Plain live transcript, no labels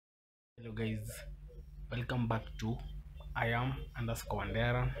Hello guys, welcome back to I am underscore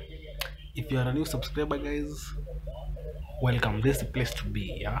Wandera. If you are a new subscriber guys, welcome. This is the place to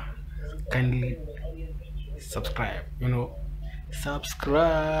be, yeah. Kindly subscribe,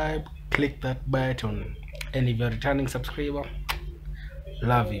 subscribe, click that button. And if you're a returning subscriber,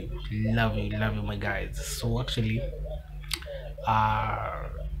 love you, love you, love you my guys. So actually uh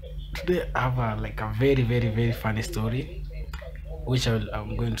today I have a very funny story which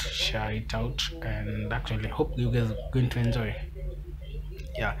I'm going to share it out and actually hope you guys are going to enjoy.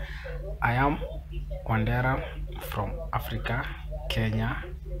 Yeah, I am Wandera from Africa, Kenya.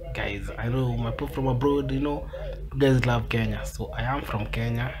 Guys, I know my people from abroad, you guys love Kenya. So I am from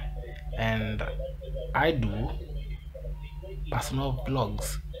Kenya and I do personal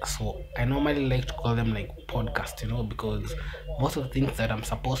vlogs. So I normally like to call them like podcast, because most of the things that I'm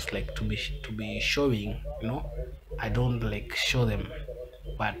supposed like to be showing, I don't like show them,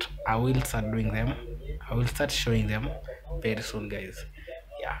 but I will start doing them. I will start showing them very soon, guys.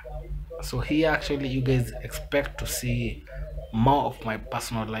 Yeah. So here actually you guys expect to see more of my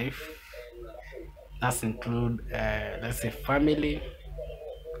personal life. That's include let's say family,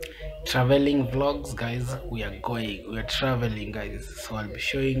 traveling vlogs, guys. We are traveling, guys, so I'll be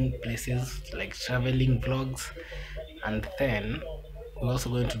showing places like traveling vlogs, and then we're also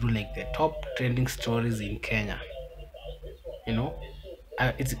going to do like the top trending stories in Kenya, you know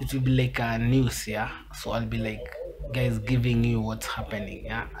it will be like a news, yeah. So I'll be like, guys, giving you what's happening,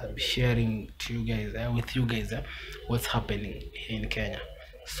 yeah. I'll be sharing to you guys, with you guys, what's happening in Kenya.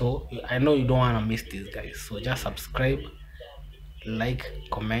 So I know you don't want to miss this, guys, so just subscribe, like,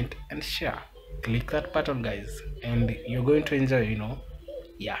 comment and share. Click that button, guys, and you're going to enjoy,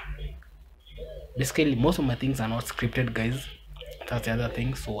 yeah. Basically most of my things are not scripted, guys. That's the other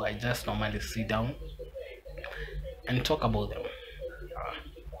thing. So I just normally sit down and talk about them,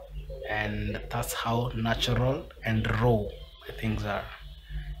 and that's how natural and raw things are.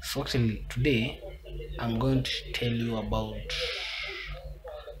 So actually today I'm going to tell you about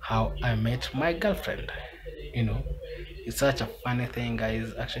how I met my girlfriend. you know it's such a funny thing,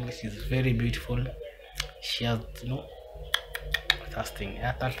 guys. Actually she's very beautiful. She has, that thing,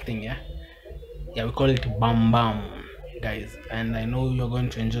 yeah. Yeah, we call it bam bam, guys, and I know you're going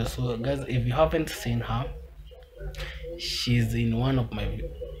to enjoy. So guys, if you haven't seen her, she's in one of my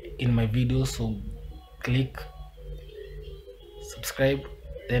videos. So click subscribe,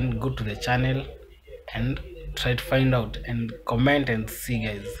 then go to the channel and try to find out and comment and see,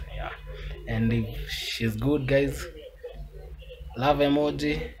 guys. Yeah, and if she's good, guys, love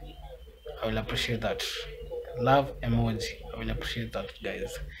emoji, I will appreciate that. Love emoji, I will appreciate that,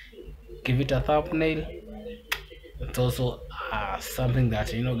 guys. Give it a thumbnail. It's also something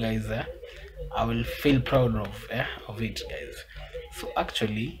that, guys, I will feel proud of it, guys. So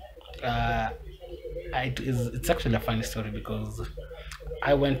actually it's actually a funny story because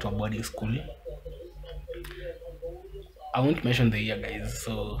I went to a boarding school. I won't mention the year, guys,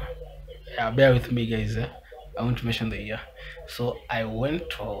 so bear with me, guys. I won't mention the year. So I went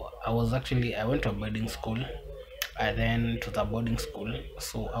to a boarding school, and then to the boarding school.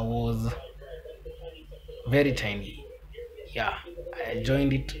 So I was very tiny. Yeah, I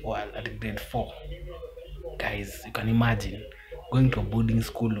joined it while at grade 4. Guys, you can imagine going to a boarding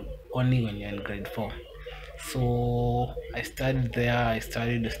school only when you're in grade 4. So I studied there. I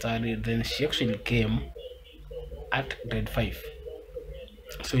studied. Then she actually came at grade 5.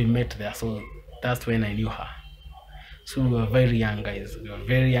 So we met there. So that's when I knew her. So we were very young, guys. We were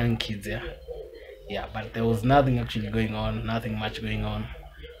very young kids, yeah. Yeah, but there was nothing actually going on, nothing much going on,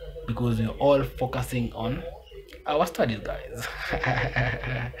 because we were all focusing on our studies, guys.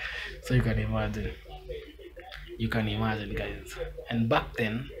 So you can imagine. You can imagine, guys. And back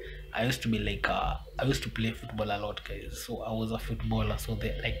then I used to be like I used to play football a lot, guys. So I was a footballer. So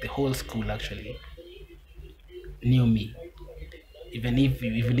the whole school actually knew me. Even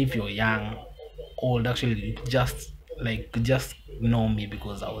if you're young, old, actually you just know me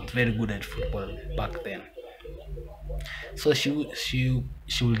because I was very good at football back then. So she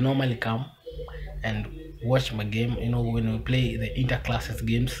would normally come and watch my game, when we play the inter-classes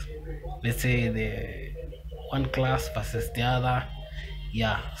games. Let's say the one class versus the other.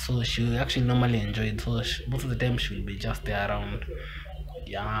 Yeah, so she will actually normally enjoy it. So most of the time she will be just there around.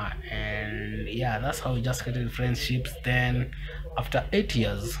 Yeah, and yeah, that's how we just created friendships. Then after 8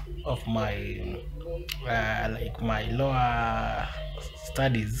 years of my my lower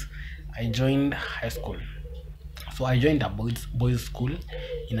studies, I joined high school. So I joined a boys school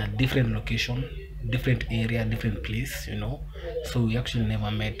in a different location, different area, different place, so we actually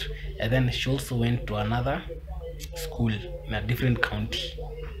never met. And then she also went to another school in a different county.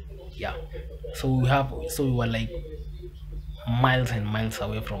 Yeah, so we were like miles and miles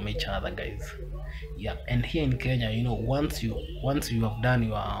away from each other, guys. Yeah, and here in Kenya, once you have done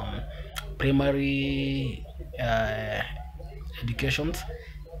your primary uh, educations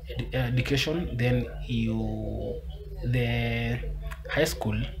education, then the high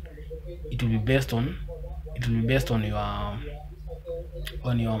school, it will be based on your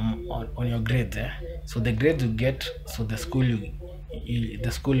on your grades, eh? So the grades you get, so the school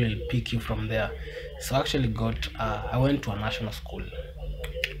will pick you from there. So I actually I went to a national school,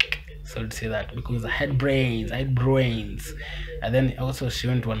 so to say that, because I had brains. And then also she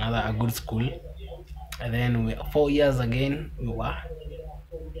went to a good school, and then 4 years again we were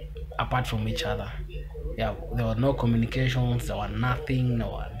apart from each other. Yeah, there were no communications, there were nothing, there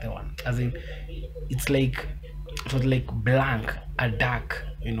were, as in, it's like it was like blank, a dark,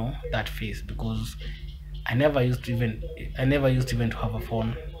 that face, because I never used even to have a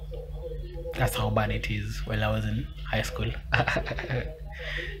phone. That's how bad it is while I was in high school.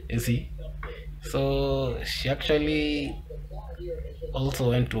 You see. So she actually also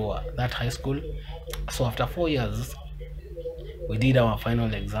went to that high school. So after 4 years we did our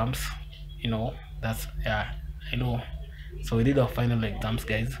final exams. That's, yeah, I know. So we did our final exams,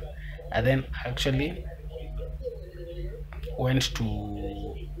 guys, and then actually went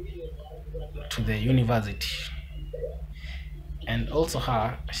to the university. And also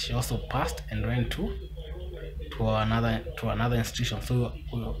she also passed and went to another institution. So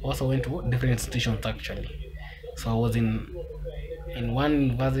we also went to different institutions actually. So I was in one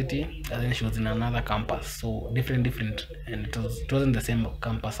university, and then she was in another campus, so different, and it wasn't the same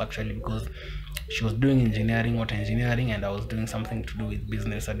campus actually, because she was doing engineering, and I was doing something to do with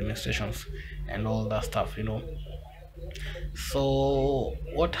business administrations and all that stuff. So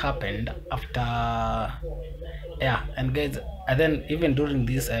what happened after, yeah, and guys, and then even during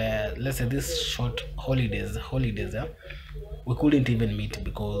this let's say this short holidays, yeah, we couldn't even meet,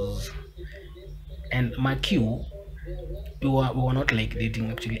 because, and my cue, we were not like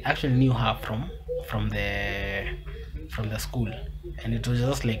dating actually. I actually knew her from the school, and it was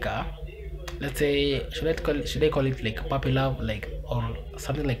just like a, let's say, should I call it like puppy love, like, or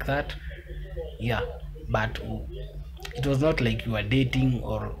something like that. Yeah, but it was not like we were dating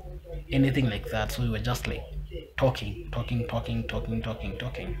or anything like that. So we were just like talking.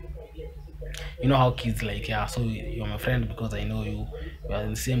 You know how kids like, yeah, so you're my friend because I know you, we are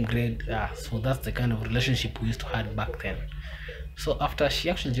in the same grade. Yeah, so that's the kind of relationship we used to have back then. So after she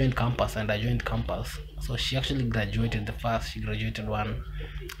actually joined campus and I joined campus, so she actually graduated she graduated one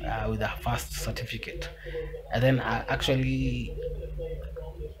with her first certificate. And then I actually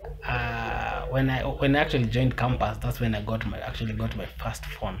when I actually joined campus, that's when I got my first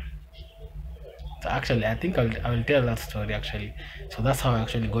phone. So actually, I think I will tell that story actually. So that's how I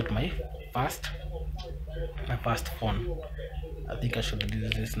actually got first my first phone. I think I should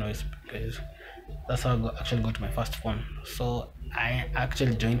reduce this noise, because that's how actually got my first phone. So I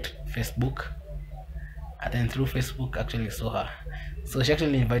actually joined Facebook, and then through Facebook actually saw her. So she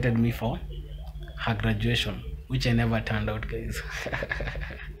actually invited me for her graduation, which I never turned out, guys.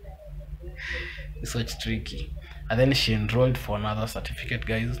 It's such tricky. And then she enrolled for another certificate,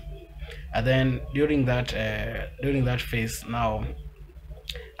 guys. And then during that phase, now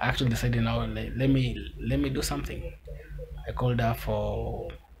I actually decided, now let me do something. I called her for,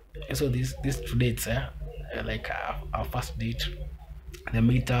 so these 2 dates, like our first date, the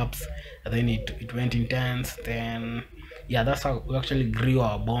meetups, and then it went intense. Then, yeah, that's how we actually grew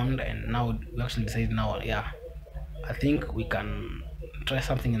our bond, and now we actually decided, now, yeah, I think we can try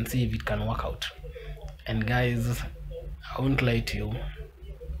something and see if it can work out. And guys, I won't lie to you,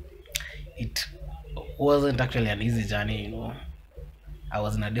 it wasn't actually an easy journey. I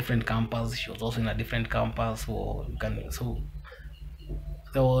was in a different campus, she was also in a different campus, so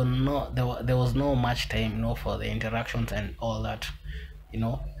there was no much time, for the interactions and all that,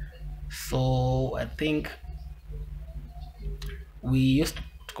 so I think we used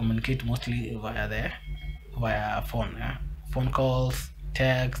to communicate mostly via phone, yeah? Phone calls,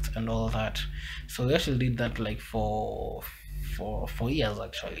 text, and all that. So we actually did that like for years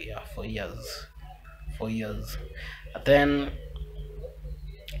actually. Yeah, for years. And then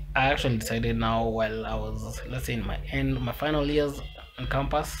I actually decided, now, while I was, let's say, in my final years on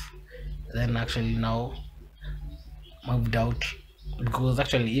campus, then actually now moved out, because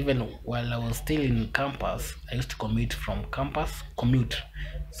actually even while I was still in campus, I used to commute,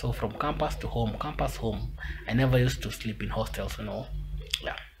 so from campus to home, campus home. I never used to sleep in hostels.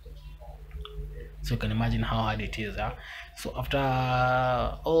 Yeah, so you can imagine how hard it is. Yeah, so after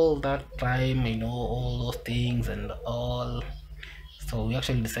all that time, all those things and all, so we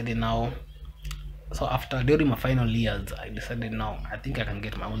actually decided, now So after during my final years, I decided now I think I can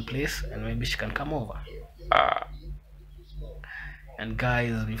get my own place and maybe she can come over. And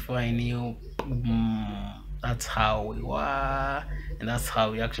guys, before I knew, that's how we were, and that's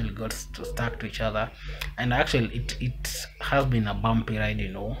how we actually got to stuck to each other. And actually, it has been a bumpy ride, you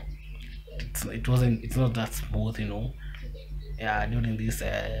know. It's not that smooth, you know. Yeah, during this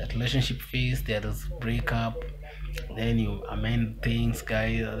relationship phase, there is breakup, then you amend things,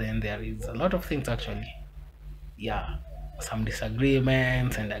 guys. Then there is a lot of things actually. Yeah, some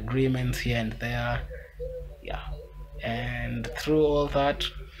disagreements and agreements here and there. Yeah, and through all that,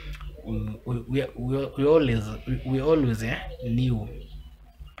 we always knew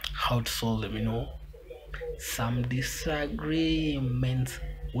how to solve them, you know. Some disagreements,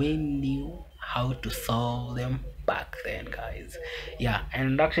 we knew how to solve them back then, guys. Yeah,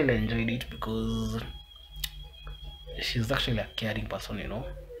 and actually enjoyed it because she's actually a caring person, you know,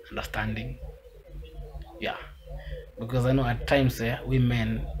 understanding. Yeah, because I know at times we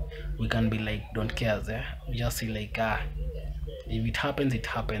men, we can be like don't care, we just say like if it happens it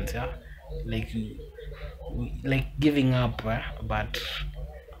happens, yeah, like like giving up, but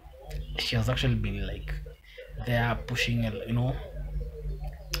she has actually been like there pushing,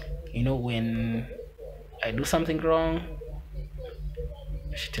 when I do something wrong,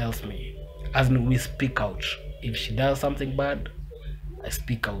 she tells me, as in we speak out. If she does something bad, I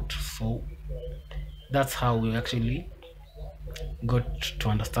speak out. So that's how we actually got to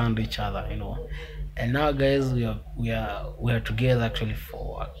understand each other, you know. And now, guys, we are together actually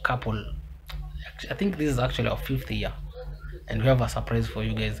for a couple. I think this is actually our 5th year, and we have a surprise for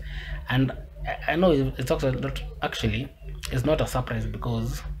you guys. And I know it's actually not it's not a surprise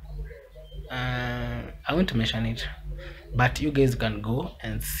because I want to mention it, but you guys can go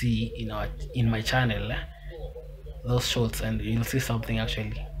and see in my channel those shorts, and you'll see something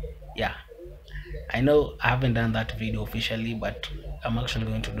actually. Yeah, I know I haven't done that video officially, but I'm actually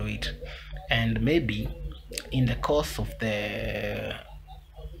going to do it, and maybe in the course of the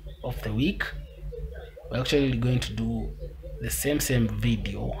week, we're actually going to do the same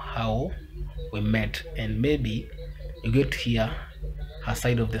video how we met, and maybe you get to hear her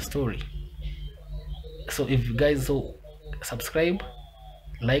side of the story. So if you guys subscribe,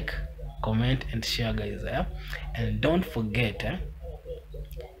 like, comment and share, guys, and don't forget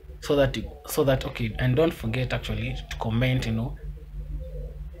okay, and don't forget actually to comment,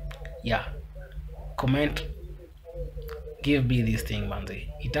 yeah, comment, give me this thing, man.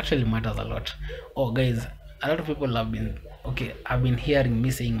 It actually matters a lot. Oh guys, a lot of people have been I've been hearing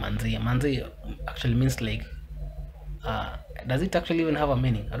me saying manze actually means like does it actually even have a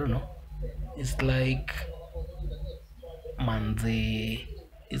meaning? I don't know. It's like manze,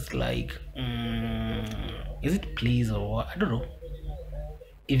 it's like is it please or what? I don't know.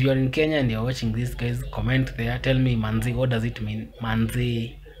 If you're in Kenya and you're watching this, guys, comment there, tell me manze, what does it mean?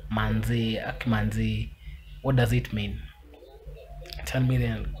 Manze, what does it mean? Tell me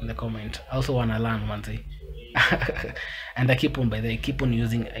then in the comment. I also wanna learn manze. And I keep on I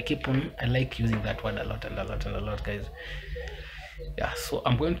like using that word a lot and a lot and a lot, guys. Yeah, so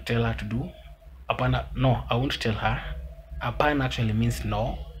I'm going to tell her to do apana. No, I won't tell her. Apana actually means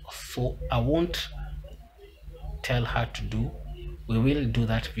no, so I won't tell her to do. We will do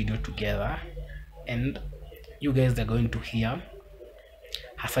that video together, and you guys are going to hear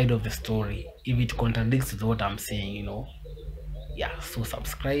her side of the story if it contradicts with what I'm saying, yeah. So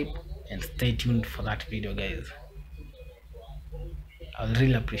subscribe and stay tuned for that video, guys. I'll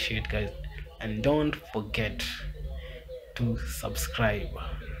really appreciate, guys, and don't forget to subscribe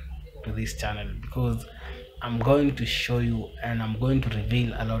to this channel because I'm going to show you and I'm going to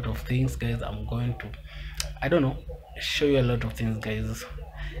reveal a lot of things, guys. I'm going to, I don't know, show you a lot of things, guys.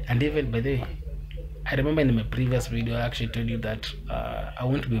 And even by the way, I remember in my previous video I actually told you that I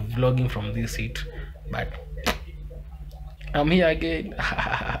won't be vlogging from this seat, but I'm here again.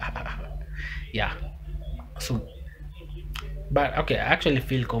 Yeah, so but okay, I actually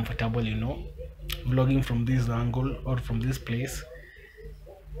feel comfortable, vlogging from this angle or from this place.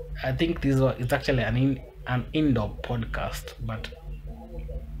 I think it's actually an indoor podcast, but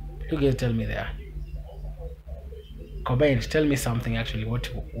you guys tell me there. Comment, tell me something actually, what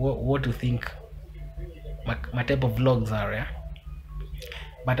you think my type of vlogs are, yeah?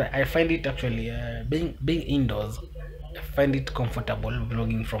 But I find it actually being indoors, I find it comfortable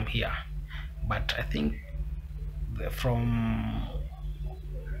vlogging from here. But I think from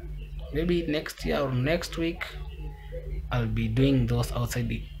maybe next year or next week, I'll be doing those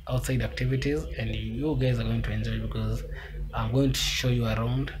outside activities, and you guys are going to enjoy because I'm going to show you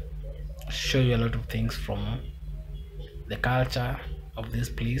around, show you a lot of things from the culture of this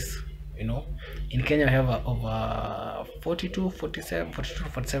place. You know, in Kenya we have over 42, 47, 42,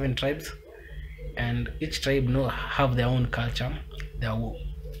 47 tribes, and each tribe have their own culture, their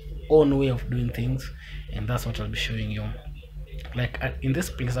own way of doing things, and that's what I'll be showing you. Like in this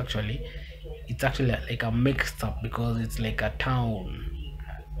place, actually, it's actually like a mixed up because it's like a town.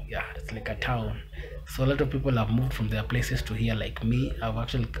 Yeah, it's like a town. So a lot of people have moved from their places to here. Like me, I've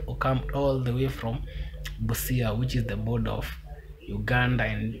actually come all the way from Busia, which is the border of Uganda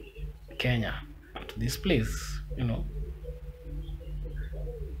and Kenya, to this place.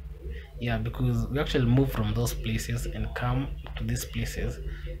 Yeah, because we actually move from those places and come to these places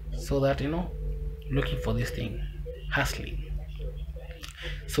so that looking for this thing, hustling.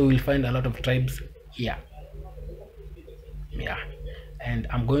 So we'll find a lot of tribes here. Yeah, and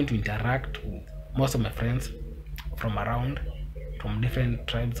I'm going to interact with most of my friends from around, from different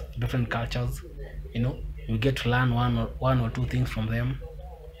tribes, different cultures. You get to learn one or two things from them.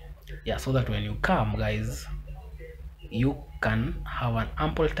 Yeah, so that when you come, guys, you can have an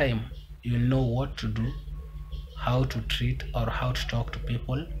ample time. You know what to do, how to treat or how to talk to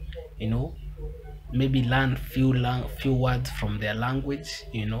people. Maybe learn few words from their language.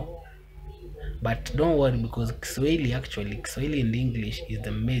 But don't worry, because Kiswahili and English is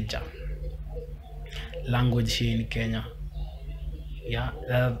the major language here in Kenya. Yeah,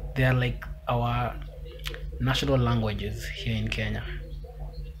 they are like our national languages here in Kenya.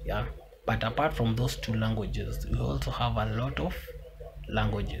 Yeah, but apart from those two languages, we also have a lot of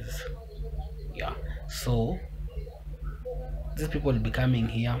languages. Yeah, so these people will be coming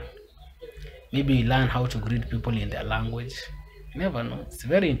here. Maybe you learn how to greet people in their language. You never know. It's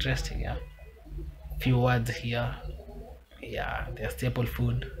very interesting. Yeah, few words here. Yeah, their staple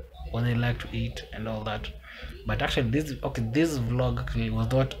food, what they like to eat, and all that. But actually, this vlog actually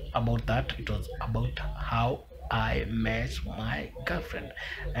was not about that. It was about how I met my girlfriend,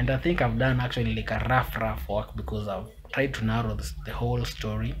 and I think I've done actually like a rough work because I've tried to narrow the whole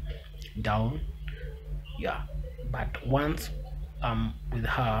story down. Yeah, but once I'm with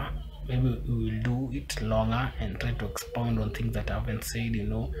her, maybe we will do it longer and try to expound on things that I haven't said,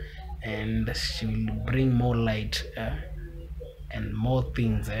 and she will bring more light and more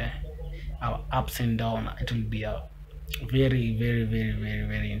things, our ups and downs. It will be a very, very, very, very,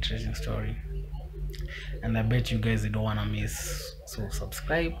 very interesting story, and I bet you guys don't want to miss. So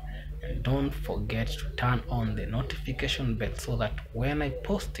subscribe and don't forget to turn on the notification bell so that when I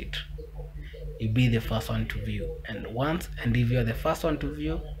post it, you'll be the first one to view. And if you're the first one to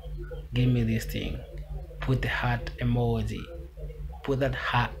view, give me this thing, put the heart emoji, put that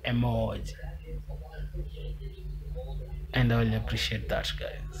heart emoji, and I will appreciate that,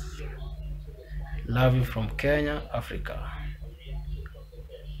 guys. Love you from Kenya, Africa.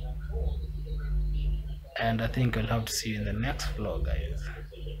 And I think I'll have to see you in the next vlog, guys.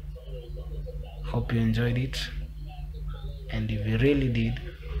 Hope you enjoyed it, and if you really did,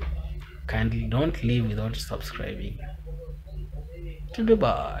 kindly don't leave without subscribing. It'll be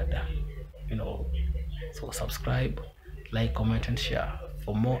bad, so subscribe, like, comment, and share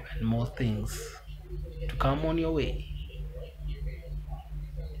for more and more things to come on your way.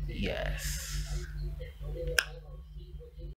 Yes.